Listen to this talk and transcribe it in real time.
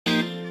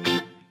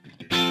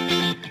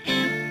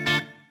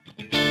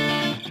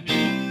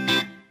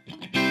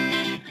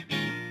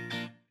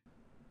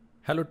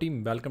Hello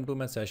team, welcome to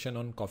my session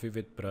on Coffee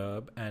with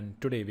Prabh, and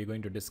today we're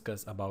going to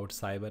discuss about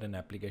cyber and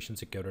application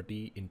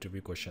security interview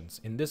questions.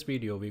 In this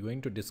video, we're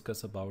going to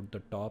discuss about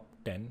the top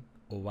 10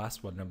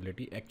 owasp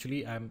vulnerability.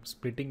 Actually, I'm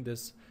splitting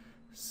this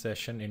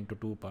session into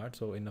two parts.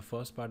 So in the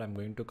first part, I'm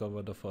going to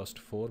cover the first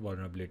four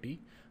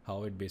vulnerability,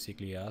 how it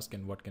basically asks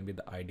and what can be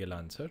the ideal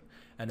answer.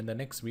 And in the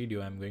next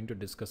video, I'm going to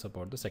discuss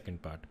about the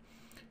second part.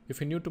 If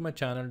you're new to my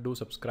channel, do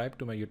subscribe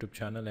to my YouTube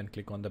channel and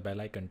click on the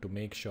bell icon to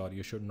make sure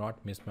you should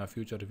not miss my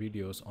future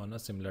videos on a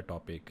similar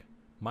topic.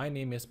 My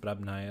name is Prabh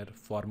Nair.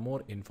 For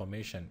more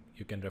information,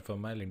 you can refer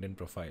my LinkedIn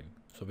profile.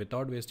 So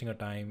without wasting a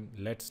time,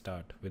 let's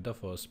start with the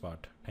first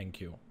part.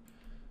 Thank you.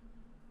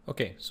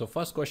 Okay, so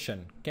first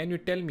question, can you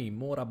tell me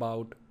more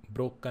about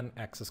broken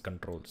access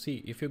control?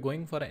 See, if you're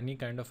going for any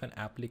kind of an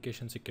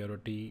application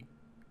security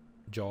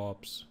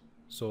jobs,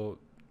 so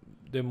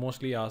they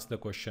mostly ask the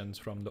questions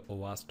from the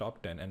OWASP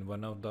top 10, and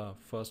one of the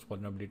first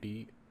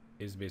vulnerability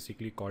is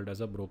basically called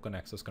as a broken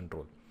access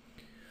control.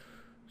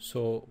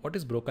 So what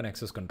is broken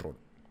access control?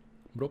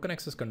 Broken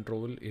access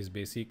control is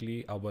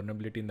basically a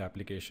vulnerability in the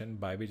application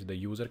by which the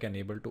user can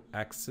able to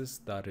access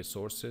the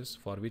resources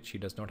for which he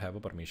does not have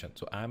a permission.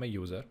 So I am a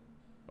user,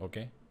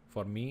 okay?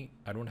 For me,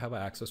 I don't have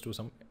access to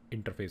some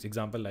interface.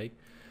 Example like,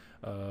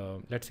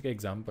 let's take an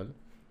example.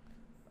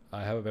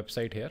 I have a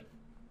website here.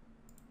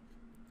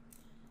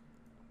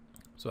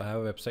 So I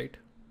have a website.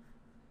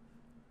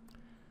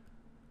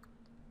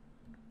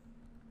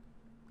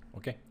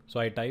 Okay, so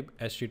I type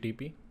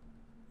http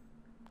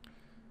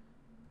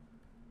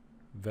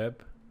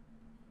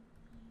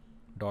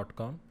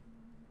web.com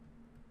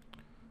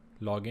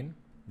login.php.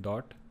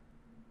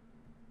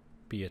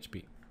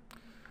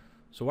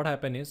 So what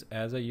happened is,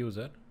 as a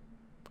user,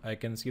 I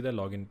can see the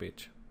login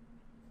page.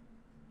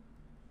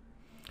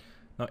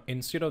 Now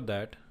instead of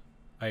that,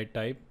 I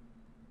type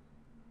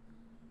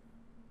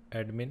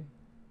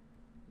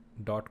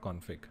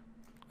admin.config.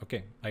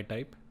 Okay, I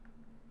type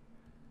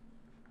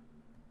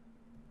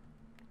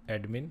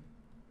admin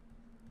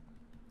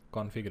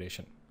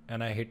configuration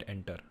and I hit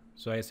enter.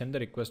 So I send the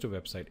request to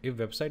website. If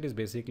website is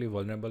basically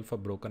vulnerable for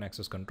broken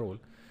access control,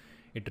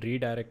 it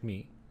redirect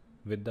me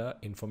with the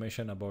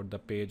information about the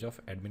page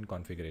of admin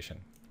configuration.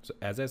 So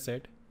as I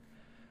said,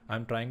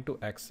 I'm trying to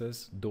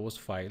access those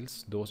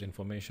files, those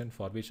information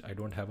for which I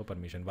don't have a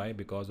permission. Why?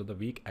 Because of the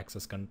weak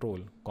access control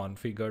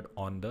configured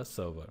on the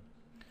server.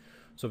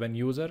 So when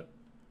user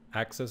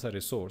access a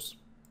resource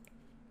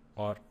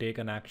or take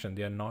an action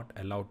they are not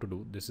allowed to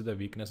do, this is the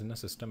weakness in the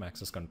system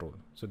access control.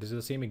 So this is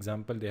the same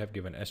example they have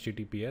given,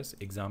 https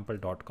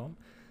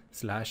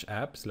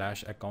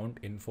example.com/app/account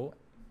info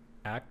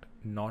act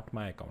not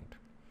my account.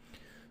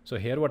 So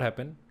here what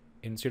happened,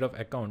 instead of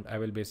account, I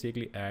will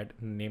basically add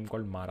a name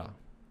called Mara,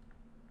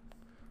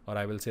 or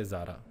I will say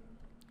Zara,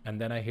 and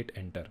then I hit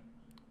enter.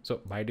 So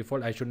by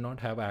default, I should not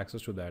have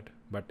access to that.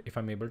 But if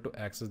I'm able to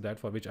access that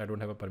for which I don't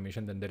have a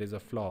permission, then there is a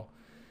flaw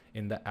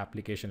in the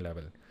application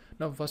level.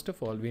 Now, first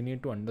of all, we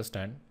need to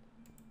understand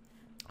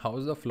how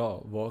the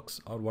flaw works,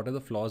 or what are the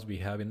flaws we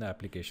have in the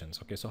applications.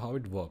 Okay, so how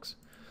it works.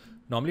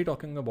 Normally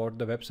talking about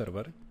the web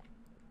server,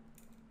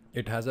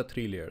 it has a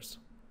 3 layers.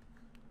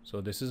 So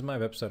this is my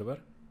web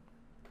server.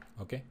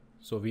 Okay,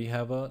 so we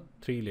have a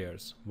 3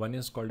 layers. One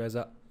is called as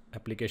a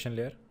application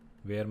layer,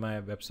 where my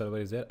web server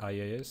is there,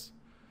 IIS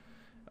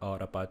or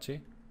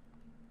Apache.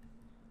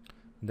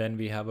 Then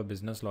we have a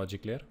business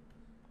logic layer,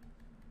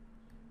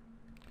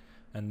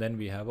 and then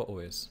we have a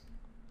OS,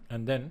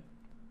 and then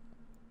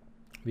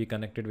we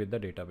connected with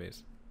the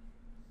database.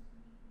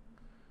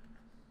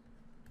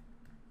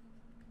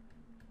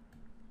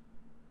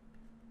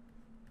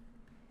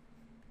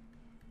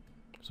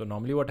 So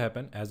normally what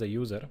happen, as a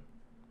user,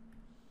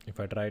 if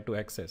I try to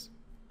access,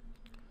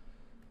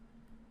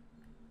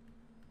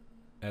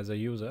 as a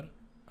user,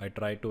 I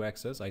try to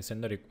access, I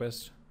send a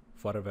request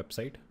for a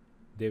website,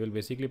 they will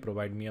basically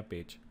provide me a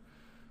page.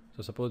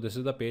 So suppose this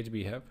is the page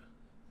we have.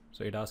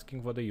 So it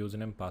asking for the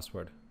username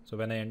password. So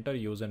when I enter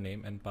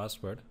username and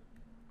password,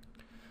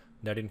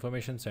 that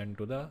information sent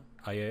to the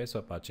IIS or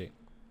Apache.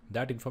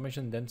 That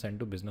information then sent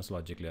to business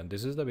logic layer. And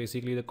this is the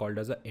basically called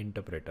as an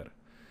interpreter.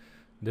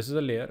 This is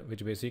a layer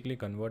which basically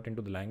convert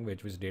into the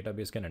language which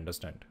database can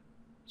understand.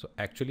 So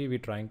actually we're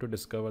trying to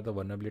discover the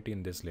vulnerability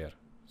in this layer.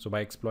 So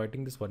by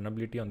exploiting this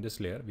vulnerability on this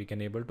layer, we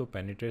can able to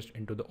penetrate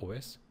into the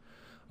OS,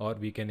 or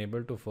we can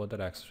able to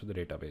further access to the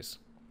database.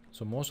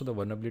 So most of the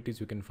vulnerabilities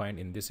you can find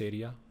in this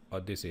area or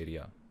this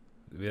area.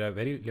 There are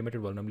very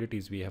limited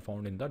vulnerabilities we have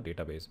found in the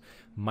database.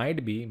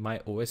 Might be my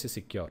OS is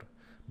secure,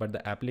 but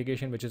the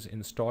application which is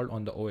installed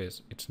on the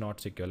OS, it's not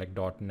secure, like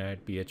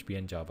 .NET, PHP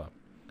and Java.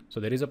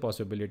 So there is a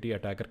possibility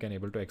attacker can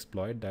able to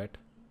exploit that,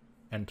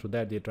 and through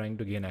that they're trying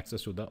to gain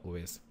access to the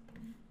OS.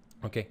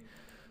 Okay,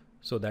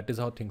 so that is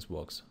how things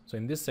works. So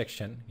in this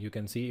section, you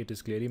can see it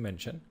is clearly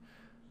mentioned.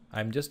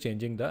 I'm just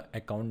changing the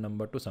account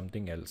number to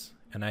something else,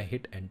 and I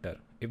hit enter.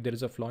 If there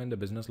is a flaw in the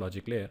business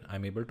logic layer,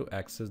 I'm able to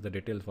access the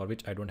details for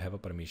which I don't have a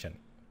permission.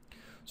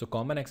 So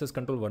common access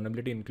control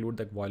vulnerability include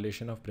the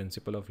violation of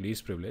principle of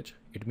least privilege.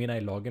 It means I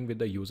log in with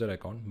the user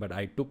account, but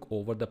I took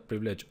over the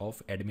privilege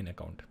of admin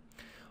account.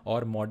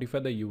 or modify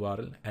the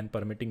URL and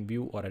permitting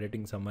view or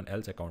editing someone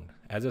else's account.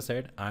 As I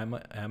said, I'm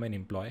an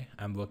employee.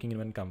 I'm working in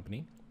one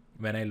company.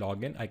 When I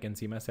log in, I can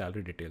see my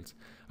salary details.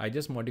 I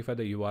just modify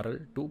the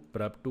URL to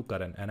Prabh to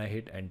Karan and I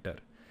hit enter.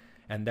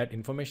 And that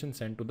information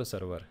sent to the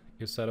server.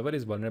 If server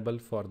is vulnerable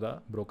for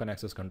the broken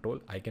access control,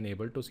 I can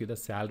able to see the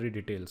salary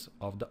details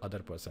of the other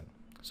person.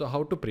 So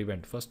how to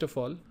prevent? First of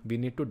all, we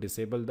need to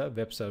disable the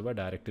web server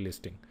directory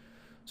listing.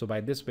 So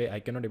by this way, I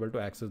cannot able to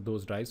access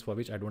those drives for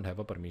which I don't have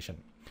a permission.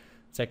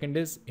 Second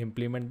is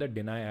implement the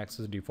deny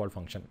access default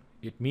function.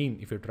 It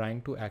means if you're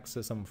trying to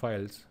access some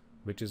files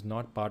which is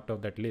not part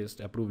of that list,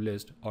 approved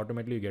list,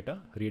 automatically you get a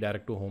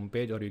redirect to home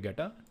page or you get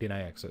a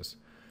deny access.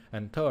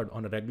 And third,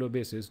 on a regular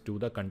basis, do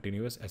the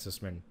continuous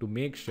assessment to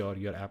make sure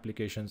your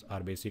applications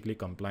are basically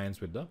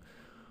compliance with the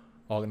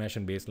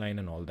organization baseline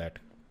and all that.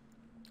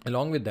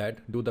 Along with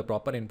that, do the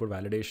proper input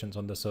validations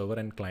on the server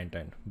and client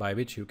end, by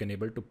which you can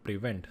able to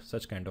prevent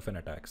such kind of an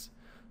attacks.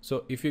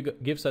 So if you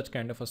give such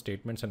kind of a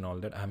statements and all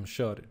that, I'm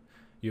sure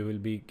you will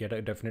get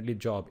a definitely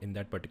job in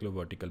that particular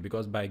vertical,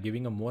 because by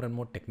giving a more and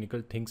more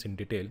technical things in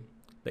detail,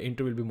 the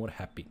interview will be more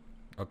happy.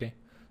 Okay,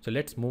 so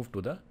let's move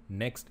to the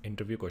next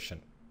interview question.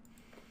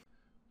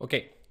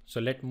 Okay, so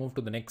let's move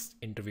to the next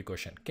interview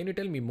question. Can you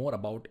tell me more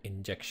about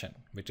injection,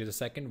 which is a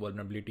second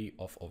vulnerability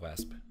of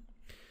OWASP?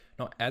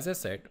 Now, as I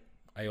said,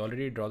 I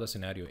already draw the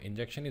scenario.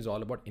 Injection is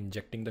all about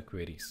injecting the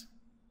queries.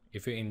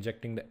 If you're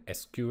injecting the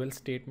SQL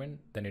statement,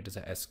 then it is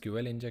a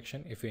SQL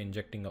injection. If you're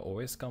injecting a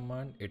OS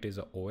command, it is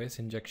a OS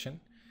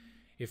injection.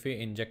 If you're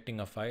injecting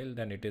a file,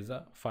 then it is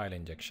a file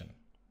injection.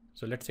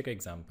 So let's take an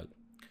example.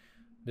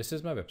 This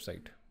is my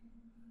website.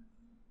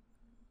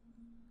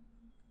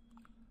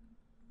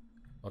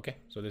 Okay,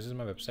 so this is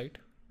my website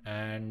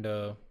and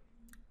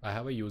I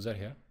have a user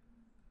here.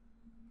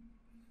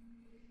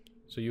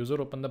 So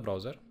user open the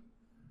browser.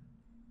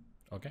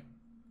 Okay.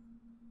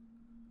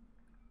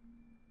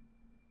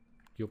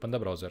 You open the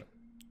browser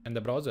and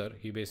the browser,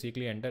 he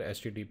basically enter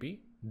http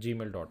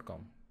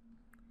gmail.com,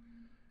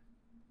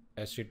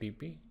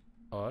 http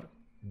or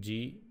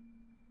gmail.com.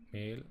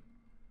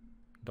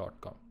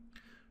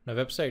 Now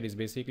website is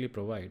basically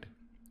provide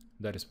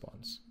the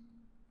response.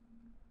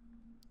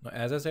 Now,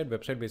 as I said,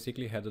 website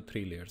basically has the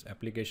three layers: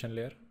 application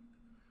layer,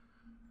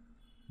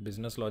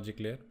 business logic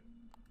layer,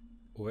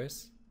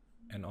 OS,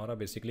 and Aura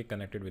basically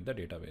connected with the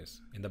database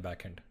in the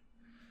backend.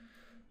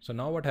 So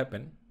now what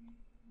happened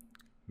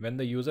when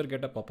the user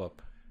get a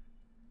pop-up?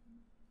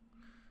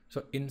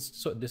 So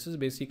this is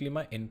basically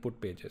my input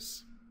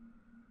pages.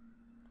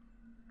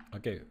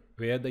 Okay,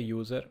 where the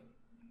user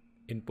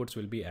inputs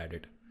will be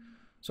added.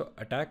 So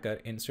attacker,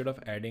 instead of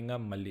adding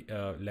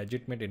a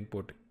legitimate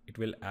input, it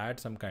will add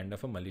some kind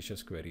of a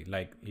malicious query,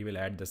 like he will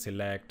add the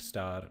select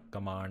star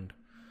command,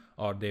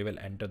 or they will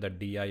enter the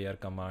dir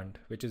command,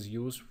 which is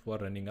used for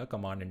running a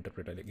command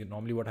interpreter. Like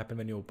normally what happens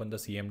when you open the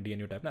CMD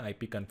and you type the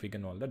IP config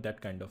and all that,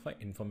 that kind of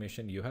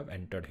information you have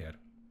entered here.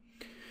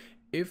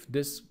 If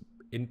this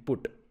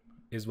input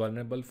is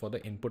vulnerable for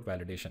the input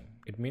validation,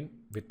 it means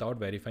without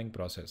verifying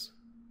process,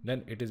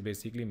 then it is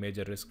basically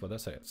major risk for the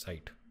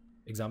site.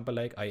 Example,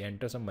 like I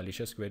enter some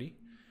malicious query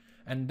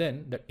and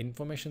then that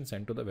information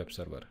sent to the web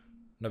server.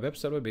 Now web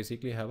server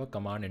basically have a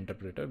command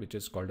interpreter, which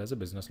is called as a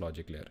business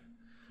logic layer.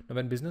 Now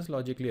when business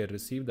logic layer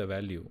receive the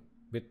value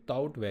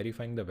without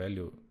verifying the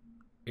value,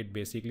 it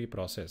basically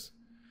process.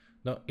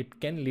 Now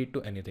it can lead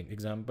to anything.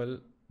 Example,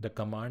 the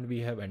command we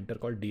have entered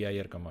called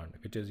dir command,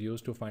 which is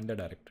used to find the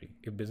directory.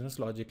 If business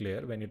logic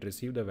layer, when it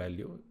receive the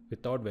value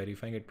without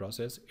verifying it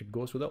process, it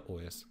goes to the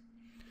OS.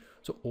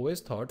 So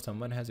OS thought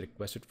someone has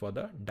requested for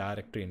the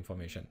directory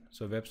information.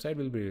 So website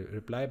will be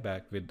reply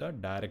back with the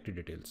directory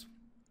details.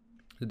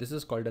 So this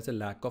is called as a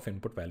lack of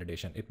input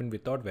validation. It means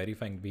without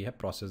verifying, we have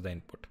processed the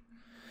input.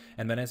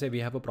 And when I say we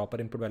have a proper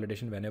input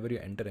validation, whenever you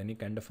enter any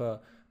kind of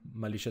a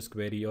malicious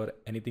query or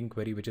anything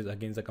query which is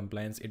against the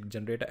compliance, it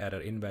generate an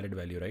error, invalid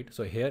value, right?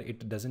 So here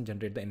it doesn't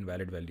generate the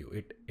invalid value.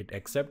 It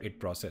accept, it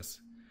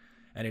process,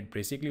 and it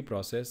basically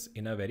process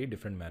in a very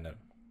different manner.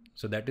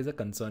 So that is a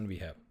concern we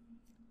have.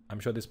 I'm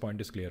sure this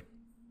point is clear.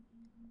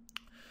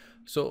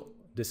 So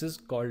this is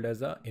called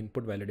as a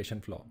input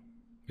validation flaw,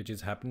 which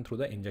is happening through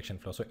the injection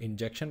flaw. So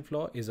injection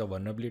flaw is a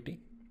vulnerability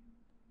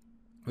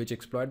which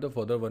exploit the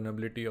further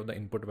vulnerability of the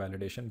input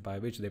validation, by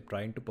which they're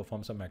trying to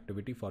perform some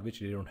activity for which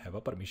they don't have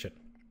a permission.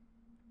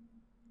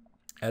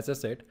 As I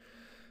said,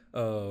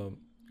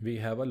 we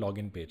have a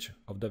login page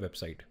of the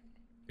website.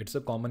 It's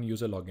a common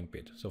user login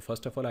page. So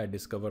first of all, I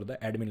discover the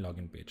admin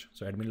login page.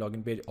 So admin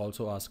login page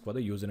also asks for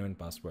the username and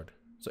password.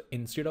 So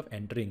instead of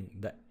entering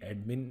the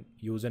admin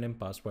username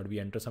password, we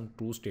enter some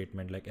true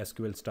statement like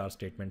SQL star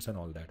statements and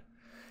all that.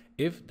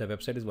 If the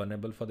website is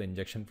vulnerable for the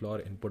injection flaw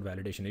or input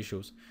validation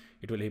issues,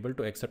 it will able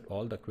to accept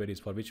all the queries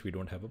for which we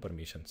don't have a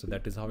permission. So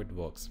that is how it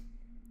works.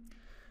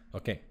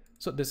 Okay.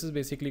 So this is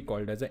basically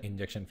called as an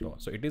injection flaw.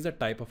 So it is a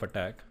type of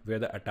attack where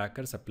the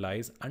attacker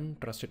supplies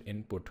untrusted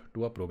input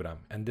to a program,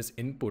 and this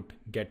input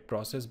get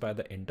processed by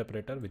the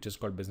interpreter, which is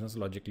called business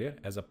logic layer,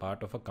 as a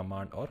part of a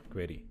command or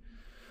query.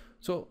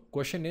 So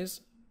question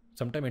is,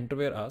 sometime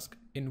interviewer asks,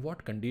 in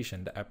what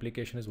condition the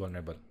application is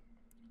vulnerable?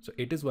 So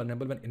it is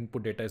vulnerable when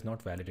input data is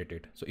not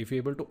validated. So if you're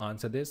able to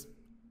answer this,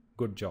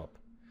 good job.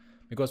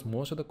 Because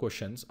most of the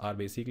questions are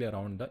basically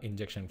around the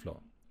injection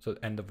flow. So,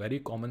 and the very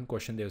common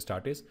question they will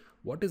start is,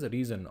 what is the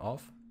reason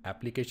of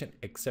application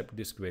accept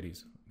these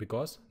queries?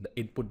 Because the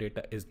input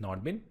data is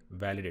not been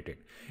validated.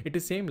 It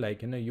is same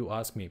like, you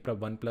ask me, Prabh,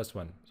 1 plus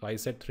 1. So I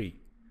said 3.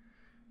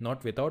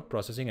 Not without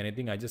processing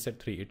anything, I just said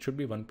 3. It should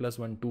be 1 plus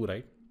 1, 2,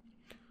 right?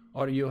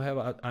 Or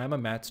I am a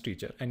maths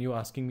teacher and you're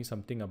asking me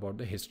something about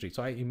the history.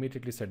 So I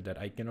immediately said that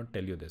I cannot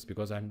tell you this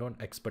because I'm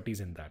not expertise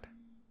in that.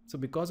 So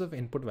because of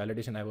input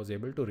validation, I was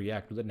able to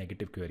react to the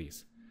negative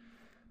queries.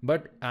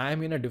 But I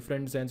am in a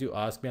different sense. You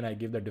ask me and I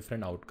give the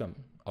different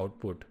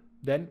output,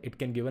 then it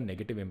can give a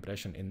negative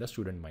impression in the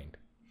student mind.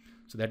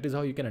 So that is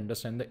how you can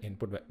understand the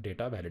input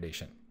data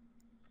validation.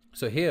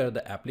 So here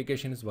the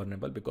application is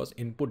vulnerable because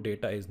input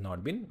data is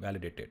not been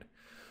validated.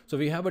 So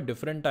we have a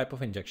different type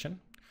of injection.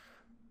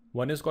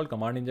 One is called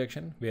command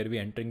injection, where we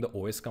entering the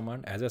OS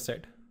command, as I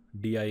said,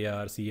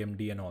 dir,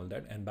 cmd and all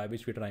that, and by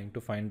which we're trying to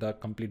find the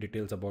complete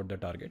details about the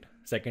target.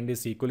 Second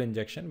is SQL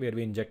injection, where we're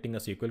injecting a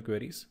SQL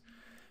queries.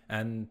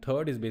 And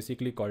third is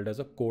basically called as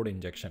a code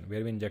injection, where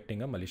we're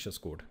injecting a malicious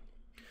code.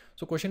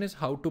 So question is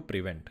how to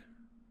prevent.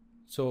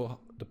 So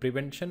the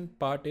prevention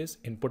part is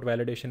input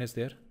validation is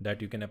there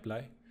that you can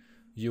apply.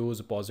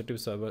 Use positive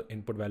server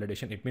input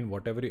validation. It means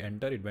whatever you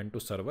enter, it went to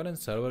server and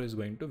server is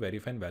going to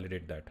verify and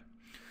validate that.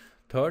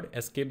 Third,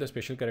 escape the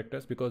special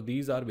characters, because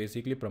these are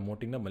basically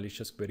promoting the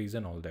malicious queries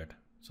and all that.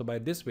 So by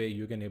this way,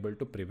 you can able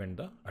to prevent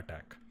the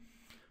attack.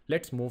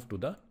 Let's move to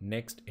the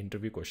next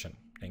interview question.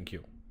 Thank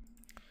you.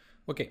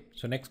 Okay,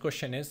 so next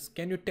question is,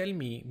 can you tell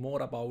me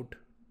more about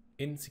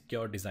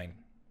insecure design?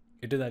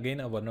 It is again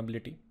a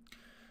vulnerability.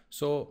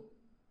 So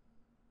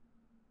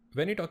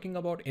when you're talking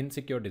about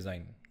insecure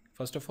design,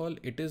 first of all,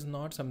 it is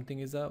not something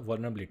is a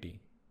vulnerability.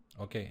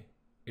 Okay,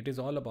 it is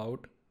all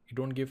about you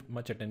don't give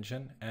much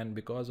attention, and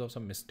because of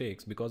some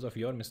mistakes, because of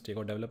your mistake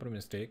or developer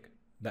mistake,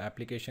 the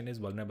application is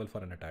vulnerable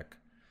for an attack.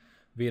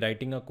 We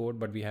writing a code,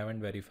 but we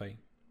haven't verified.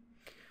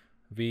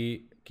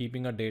 We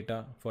keeping a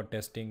data for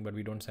testing, but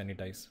we don't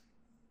sanitize.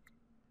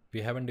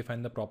 We haven't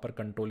defined the proper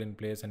control in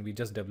place and we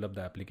just develop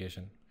the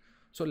application.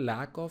 So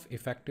lack of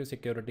effective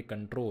security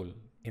control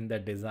in the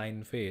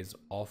design phase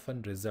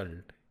often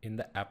result in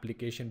the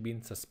application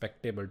being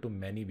susceptible to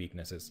many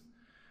weaknesses,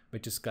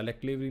 which is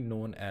collectively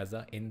known as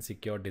a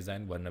insecure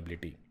design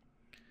vulnerability.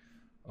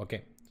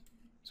 Okay,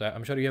 so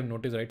I'm sure you have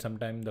noticed, right?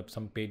 Sometimes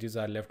some pages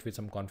are left with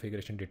some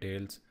configuration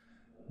details.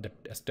 The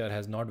tester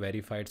has not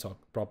verified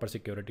proper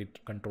security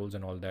controls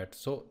and all that.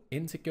 So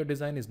insecure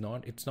design is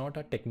not, it's not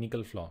a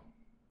technical flaw.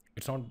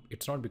 It's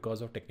not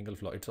because of technical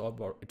flaw. It's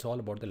all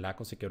about the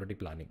lack of security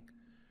planning.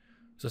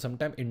 So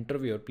sometimes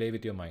interviewer play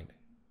with your mind.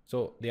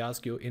 So they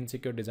ask you,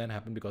 insecure design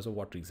happened because of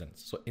what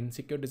reasons? So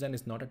insecure design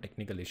is not a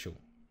technical issue.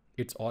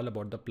 It's all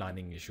about the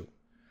planning issue.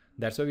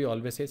 That's why we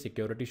always say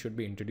security should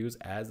be introduced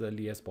as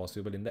early as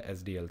possible in the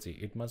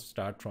SDLC. It must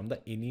start from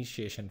the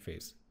initiation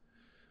phase.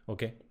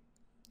 Okay.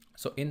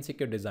 So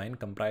insecure design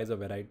comprise a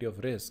variety of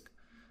risks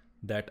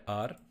that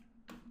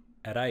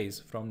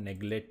arise from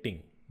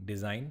neglecting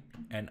design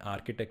and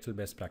architectural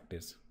best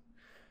practice,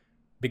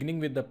 beginning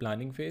with the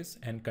planning phase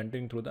and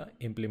continuing through the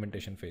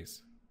implementation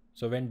phase.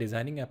 So when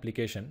designing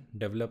application,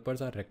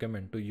 developers are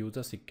recommended to use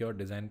a secure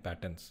design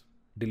patterns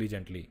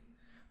diligently,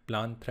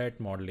 plan threat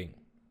modeling,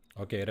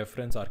 okay,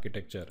 reference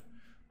architecture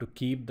to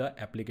keep the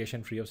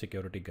application free of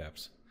security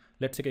gaps.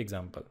 Let's take an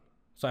example.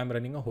 So I'm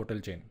running a hotel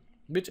chain,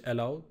 which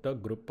allow the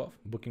group of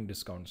booking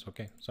discounts.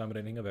 Okay. So I'm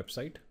running a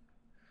website,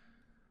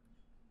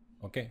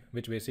 okay,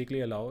 which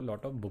basically allow a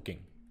lot of booking.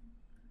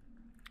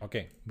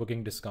 Okay,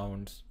 booking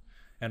discounts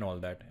and all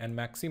that, and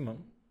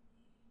maximum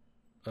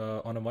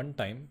on a one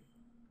time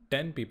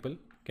 10 people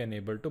can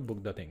able to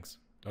book the things,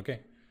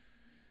 okay,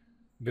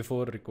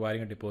 before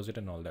requiring a deposit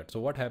and all that. So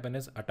what happened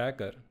is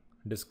attacker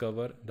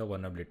discover the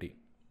vulnerability.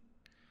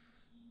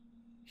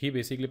 He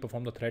basically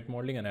performed the threat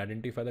modeling and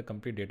identify the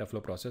complete data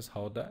flow process,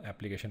 how the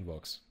application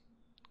works.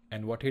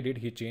 And what he did,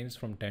 he changed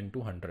from 10 to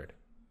 100.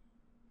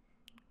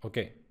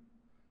 Okay,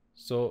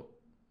 so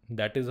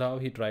that is how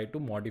he tried to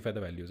modify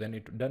the values, and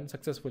it done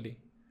successfully.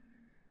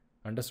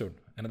 Understood.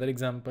 Another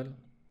example,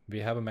 we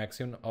have a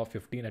maximum of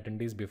 15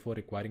 attendees before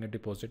requiring a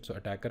deposit. So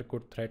attacker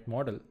could threat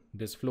model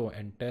this flow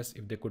and test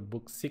if they could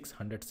book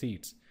 600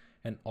 seats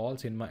and all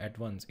cinema at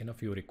once in a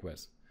few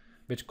requests,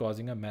 which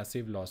causing a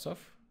massive loss of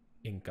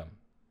income.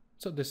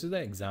 So this is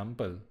the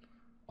example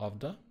of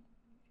the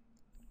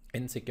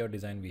insecure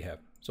design we have.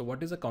 So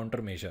what is a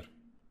countermeasure?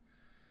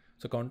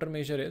 So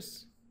countermeasure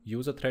is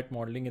use a threat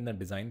modeling in the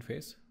design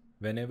phase.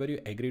 Whenever you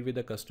agree with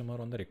the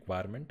customer on the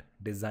requirement,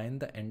 design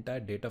the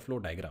entire data flow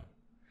diagram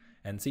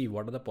and see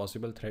what are the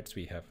possible threats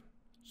we have.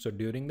 So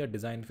during the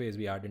design phase,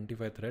 we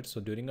identify threats.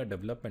 So during a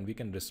development, we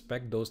can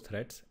respect those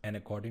threats, and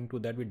according to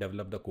that, we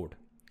develop the code.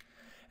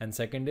 And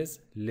second is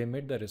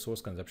limit the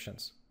resource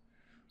consumptions.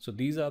 So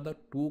these are the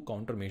two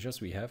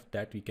countermeasures we have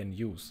that we can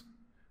use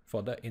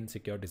for the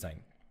insecure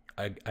design.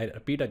 I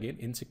repeat again,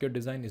 insecure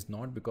design is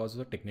not because of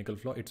the technical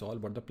flaw. It's all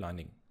about the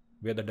planning.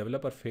 where the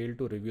developer failed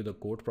to review the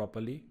code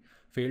properly,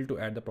 failed to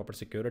add the proper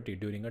security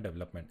during a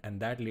development, and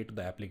that led to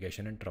the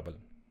application in trouble.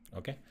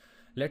 Okay,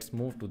 let's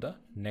move to the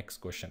next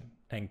question.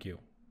 Thank you.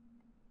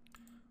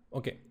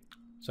 Okay,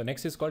 so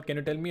next is called, can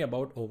you tell me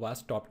about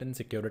owasp top 10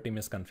 security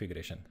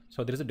misconfiguration?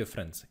 So there is a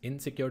difference.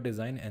 Insecure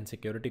design and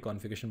security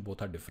configuration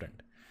both are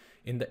different.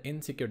 In the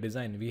insecure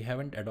design, we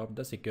haven't adopted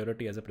the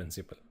security as a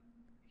principle.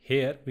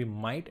 Here, we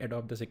might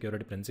adopt the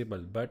security principle,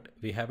 but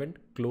we haven't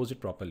closed it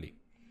properly.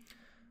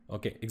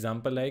 Okay,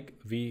 example like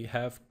we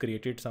have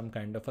created some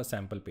kind of a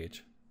sample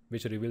page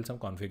which reveals some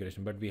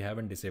configuration, but we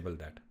haven't disabled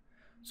that.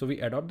 So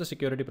we adopt the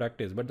security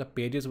practice, but the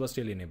pages were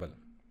still enabled.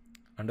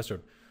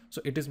 Understood?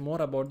 So it is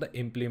more about the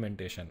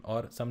implementation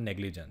or some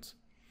negligence.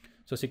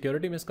 So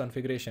security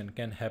misconfiguration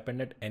can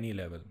happen at any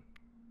level.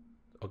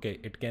 Okay,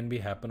 it can be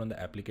happen on the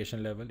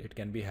application level, it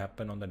can be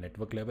happen on the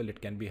network level,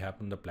 it can be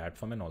happen on the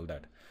platform and all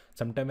that.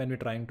 Sometime when we're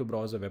trying to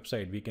browse a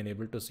website, we can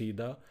able to see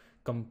the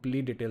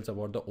complete details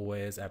about the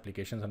OS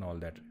applications and all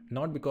that.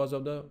 Not because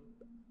of the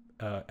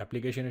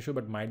application issue,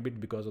 but might be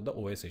because of the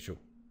OS issue.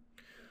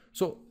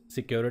 So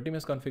security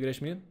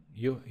misconfiguration means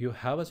you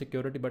have a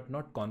security but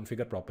not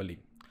configure properly.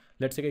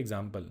 Let's take an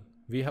example.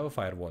 We have a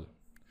firewall.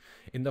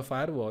 In the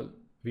firewall,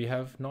 we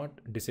have not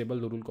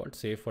disabled the rule called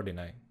save for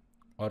deny,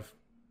 or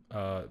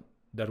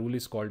the rule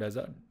is called as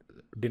a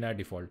deny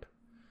default.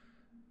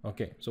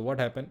 Okay, so what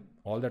happened?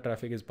 All the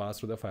traffic is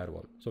passed through the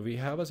firewall. So we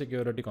have a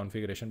security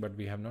configuration, but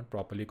we have not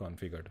properly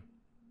configured.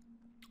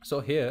 So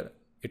here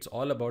it's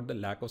all about the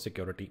lack of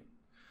security,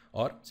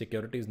 or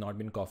security is not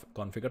been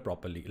configured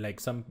properly.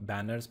 Like some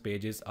banners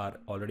pages are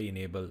already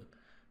enabled,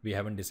 we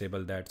haven't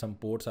disabled that. Some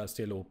ports are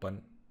still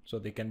open, so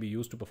they can be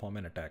used to perform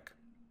an attack.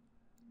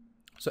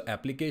 So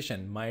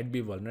application might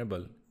be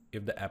vulnerable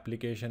if the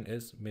application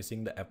is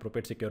missing the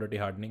appropriate security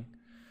hardening,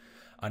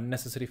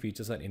 unnecessary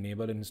features are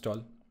enabled and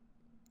installed,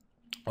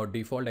 or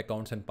default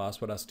accounts and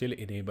password are still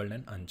enabled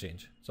and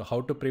unchanged. So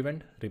how to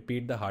prevent?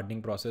 Repeat the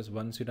hardening process.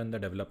 Once you done the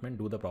development,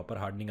 do the proper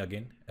hardening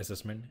again,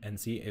 assessment, and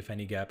see if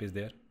any gap is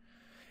there.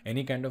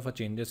 Any kind of a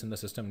changes in the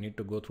system need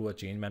to go through a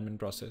change management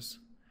process.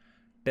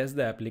 Test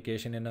the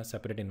application in a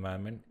separate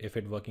environment. If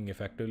it working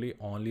effectively,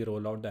 only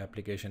roll out the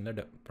application in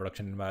the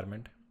production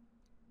environment.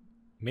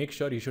 Make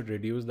sure you should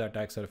reduce the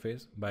attack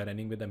surface by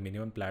running with a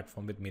minimum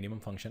platform with minimum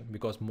function,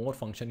 because more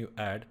function you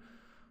add,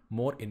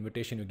 more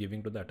invitation you're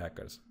giving to the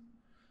attackers.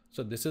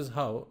 So this is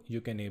how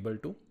you can able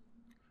to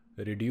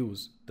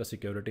reduce the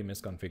security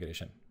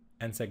misconfiguration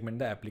and segment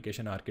the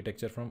application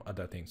architecture from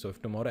other things. So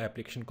if tomorrow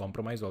application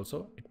compromise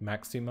also,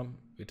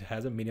 it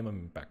has a minimum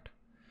impact.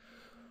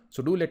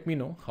 So do let me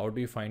know how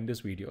do you find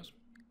these videos,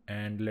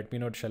 and let me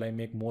know, shall I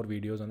make more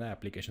videos on the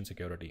application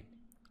security?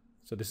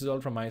 So this is all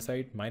from my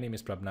side. My name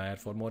is Prabh Nair.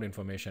 For more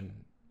information,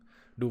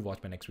 do watch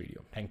my next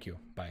video. Thank you.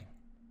 Bye.